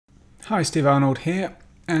Hi, Steve Arnold here,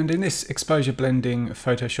 and in this exposure blending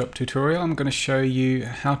Photoshop tutorial I'm going to show you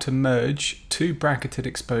how to merge two bracketed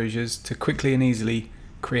exposures to quickly and easily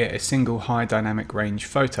create a single high dynamic range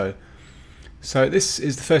photo. So this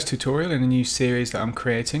is the first tutorial in a new series that I'm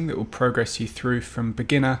creating that will progress you through from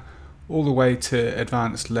beginner all the way to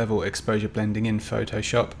advanced level exposure blending in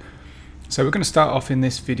Photoshop. So we're going to start off in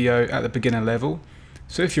this video at the beginner level.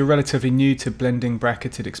 So if you're relatively new to blending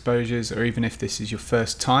bracketed exposures, or even if this is your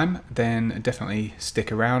first time, then definitely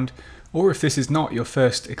stick around. Or if this is not your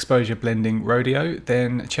first exposure blending rodeo,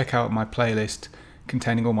 then check out my playlist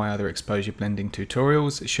containing all my other exposure blending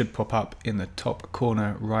tutorials. It should pop up in the top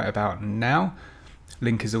corner right about now.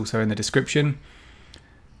 Link is also in the description.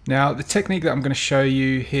 Now, the technique that I'm going to show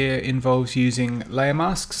you here involves using layer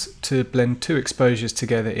masks to blend two exposures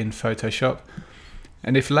together in Photoshop.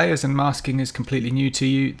 And if layers and masking is completely new to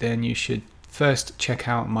you, then you should first check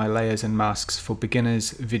out my layers and masks for beginners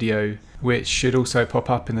video, which should also pop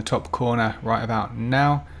up in the top corner right about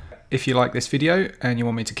now. If you like this video and you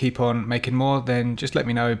want me to keep on making more, then just let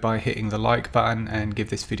me know by hitting the like button and give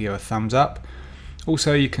this video a thumbs up.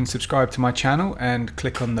 Also, you can subscribe to my channel and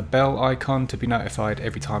click on the bell icon to be notified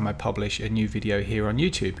every time I publish a new video here on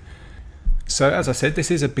YouTube. So as I said, this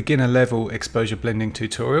is a beginner level exposure blending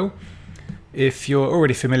tutorial. If you're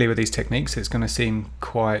already familiar with these techniques, it's going to seem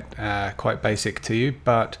quite basic to you,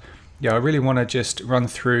 but yeah, I really want to just run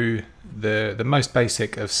through the most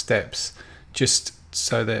basic of steps, just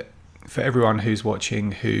so that for everyone who's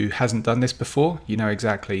watching who hasn't done this before, you know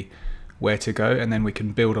exactly where to go, and then we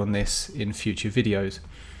can build on this in future videos.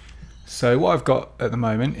 So what I've got at the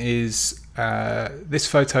moment is this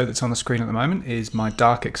photo that's on the screen at the moment is my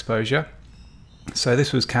dark exposure. So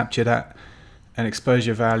this was captured at an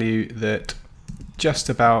exposure value that just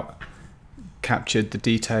about captured the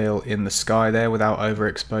detail in the sky there without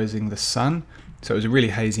overexposing the sun. So it was a really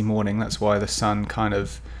hazy morning. That's why the sun kind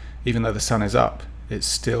of, even though the sun is up, it's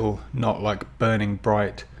still not like burning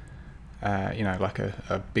bright, you know, like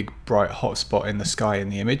a big bright hot spot in the sky in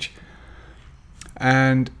the image.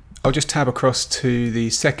 And I'll just tab across to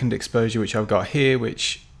the second exposure which I've got here, in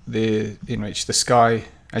which the sky,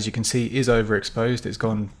 as you can see, is overexposed. It's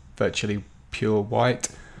gone virtually pure white,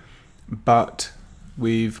 but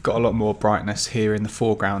we've got a lot more brightness here in the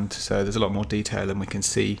foreground, so there's a lot more detail and we can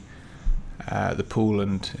see the pool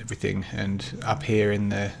and everything, and up here in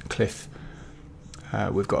the cliff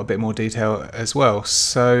we've got a bit more detail as well.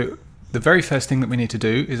 So the very first thing that we need to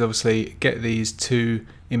do is obviously get these two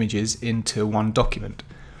images into one document.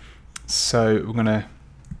 So we're going to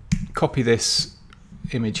copy this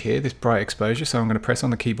image here, this bright exposure. So I'm going to press on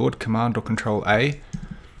the keyboard Command or Control A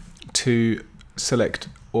to select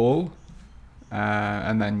all,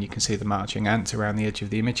 and then you can see the marching ants around the edge of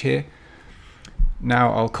the image here.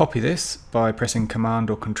 Now I'll copy this by pressing Command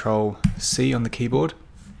or Control C on the keyboard.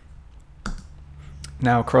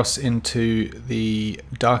 Now cross into the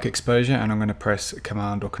dark exposure and I'm going to press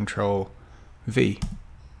Command or Control V.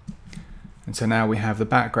 And so now we have the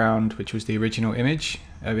background, which was the original image,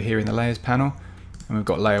 over here in the layers panel, and we've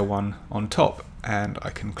got layer 1 on top, and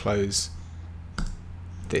I can close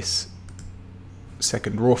this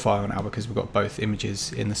second raw file now because we've got both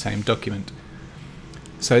images in the same document.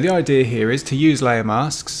 So the idea here is to use layer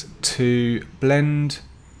masks to blend,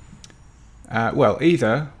 well,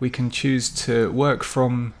 either we can choose to work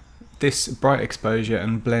from this bright exposure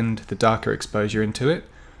and blend the darker exposure into it,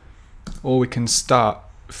 or we can start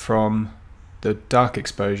from the dark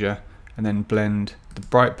exposure and then blend the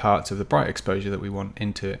bright parts of the bright exposure that we want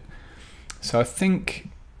into it. So I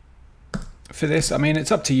think for this, I mean,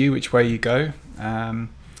 it's up to you which way you go.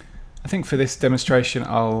 I think for this demonstration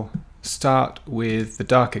I'll start with the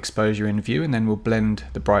dark exposure in view, and then we'll blend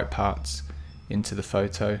the bright parts into the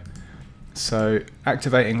photo. So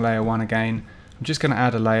activating layer 1 again, I'm just going to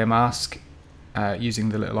add a layer mask using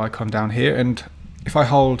the little icon down here, and if I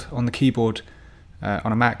hold on the keyboard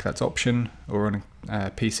on a Mac, that's Option, or on a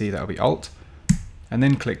PC, that'll be Alt, and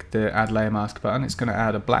then click the Add Layer Mask button, it's going to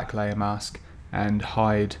add a black layer mask and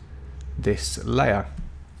hide this layer.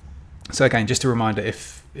 So again, just a reminder,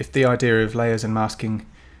 if the idea of layers and masking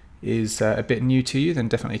is a bit new to you, then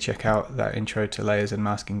definitely check out that intro to layers and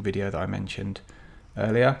masking video that I mentioned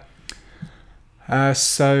earlier.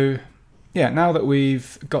 So yeah, now that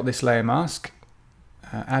we've got this layer mask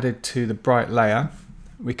added to the bright layer,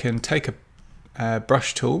 we can take a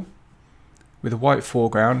brush tool with a white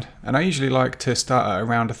foreground, and I usually like to start at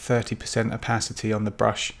around a 30% opacity on the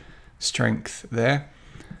brush strength there,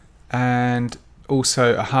 and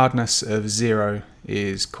also a hardness of 0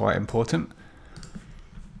 is quite important.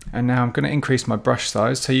 And now I'm going to increase my brush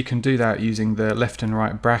size, so you can do that using the left and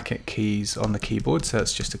right bracket keys on the keyboard. So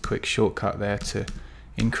it's just a quick shortcut there to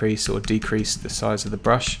increase or decrease the size of the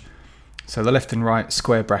brush. So the left and right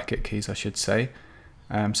square bracket keys, I should say.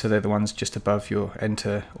 So they're the ones just above your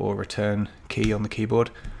enter or return key on the keyboard.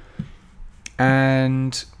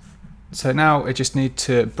 And so now I just need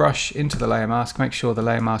to brush into the layer mask, make sure the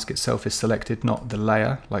layer mask itself is selected, not the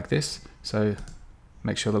layer, like this. So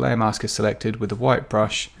make sure the layer mask is selected with the white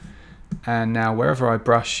brush. And now wherever I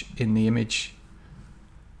brush in the image,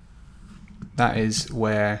 that is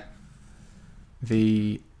where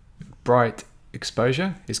the bright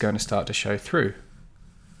exposure is going to start to show through.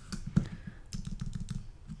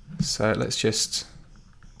 So let's just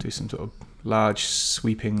do some sort of large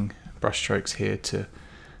sweeping brush strokes here to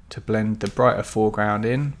blend the brighter foreground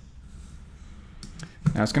in.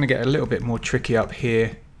 Now it's going to get a little bit more tricky up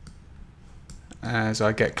here as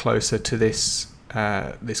I get closer to this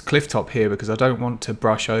this cliff top here, because I don't want to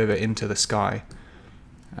brush over into the sky.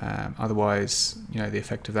 Otherwise, you know, the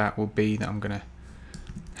effect of that will be that I'm going to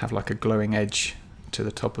have like a glowing edge to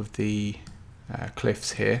the top of the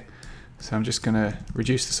cliffs here. So I'm just going to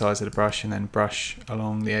reduce the size of the brush and then brush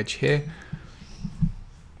along the edge here.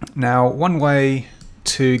 Now, one way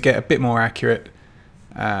to get a bit more accurate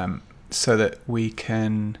so that we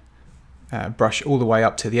can brush all the way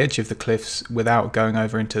up to the edge of the cliffs without going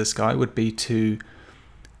over into the sky would be to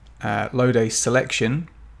load a selection,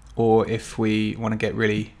 or if we want to get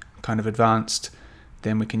really kind of advanced,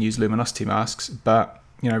 then we can use luminosity masks. But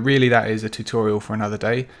you know, really that is a tutorial for another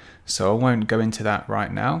day, so I won't go into that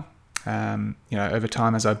right now. You know, over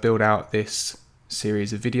time as I build out this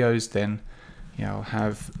series of videos, then you know, I'll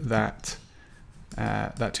have that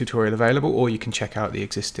that tutorial available, or you can check out the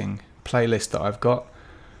existing playlist that I've got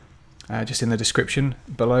just in the description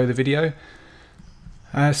below the video.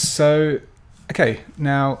 So okay,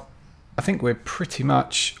 now I think we're pretty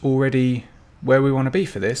much already where we want to be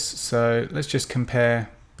for this, so let's just compare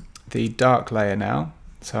the dark layer now.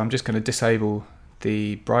 So I'm just going to disable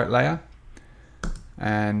the bright layer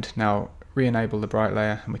and now re-enable the bright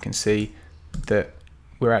layer, and we can see that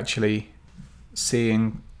we're actually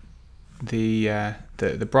seeing the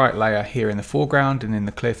bright layer here in the foreground and in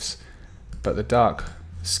the cliffs, but the dark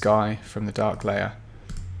sky from the dark layer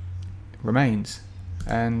remains.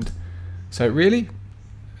 And so really,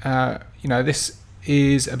 you know, this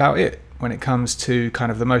is about it when it comes to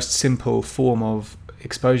kind of the most simple form of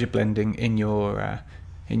exposure blending in your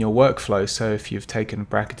workflow. So if you've taken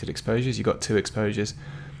bracketed exposures, you've got two exposures,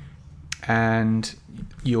 and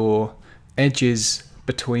your edges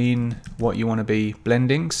between what you want to be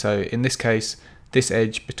blending. So in this case, this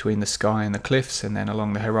edge between the sky and the cliffs and then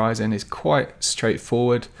along the horizon is quite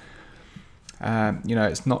straightforward. You know,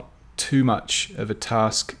 it's not too much of a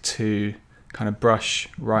task to kind of brush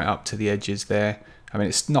right up to the edges there. I mean,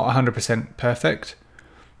 it's not 100% perfect,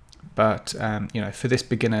 but you know, for this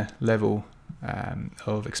beginner level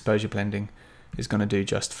of exposure blending is going to do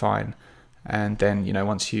just fine. And then, you know,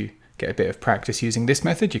 once you get a bit of practice using this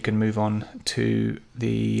method, you can move on to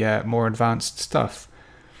the more advanced stuff.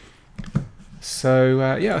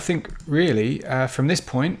 So yeah, I think really from this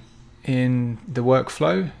point in the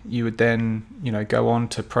workflow, you would then, you know, go on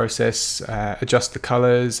to process, adjust the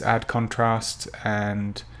colors, add contrast,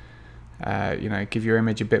 and you know, give your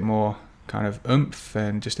image a bit more kind of oomph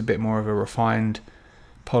and just a bit more of a refined,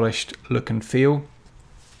 polished look and feel.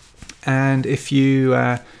 And if you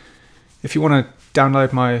want to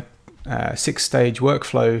download my 6-stage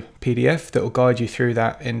workflow PDF that will guide you through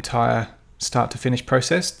that entire start to finish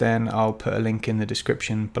process, then I'll put a link in the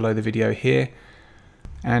description below the video here.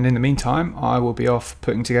 And in the meantime, I will be off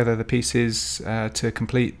putting together the pieces to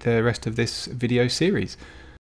complete the rest of this video series.